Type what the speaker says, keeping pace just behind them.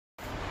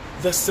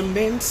The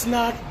cement's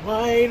not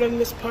white on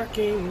this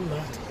parking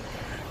lot,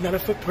 not a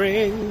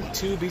footprint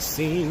to be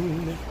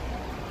seen.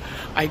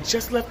 I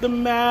just left the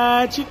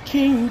Magic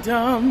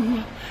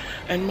Kingdom,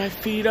 and my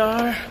feet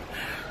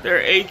they're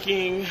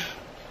aching.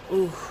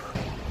 Ooh.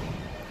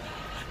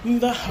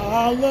 The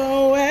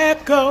hollow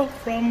echo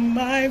from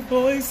my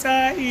voice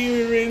I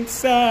hear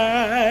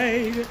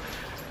inside.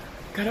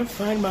 Gotta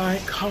find my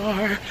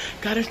car,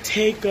 gotta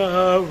take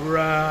a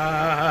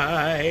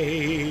ride.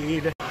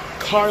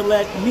 Car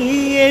let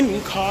me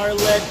in, car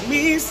let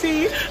me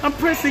see. I'm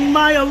pressing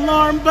my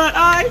alarm, but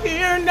I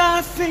hear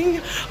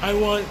nothing. I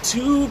want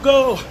to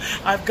go,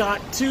 I've got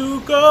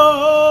to go,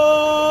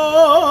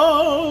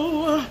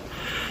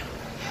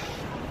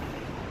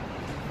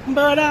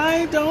 but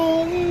I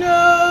don't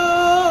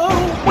know.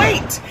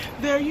 Wait,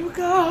 there you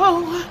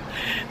go,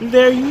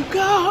 there you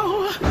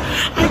go.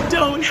 I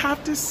don't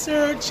have to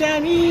search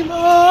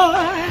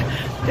anymore.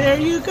 There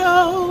you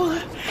go,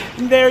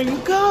 there you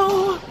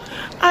go.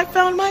 I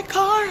found my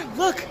car.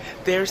 Look,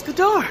 there's the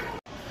door.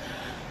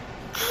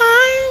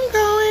 I'm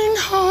going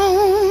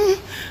home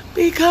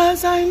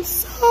because I'm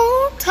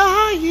so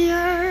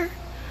tired.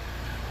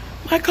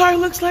 My car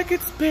looks like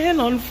it's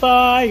been on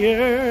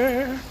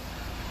fire,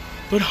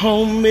 but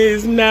home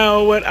is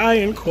now what I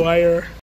inquire.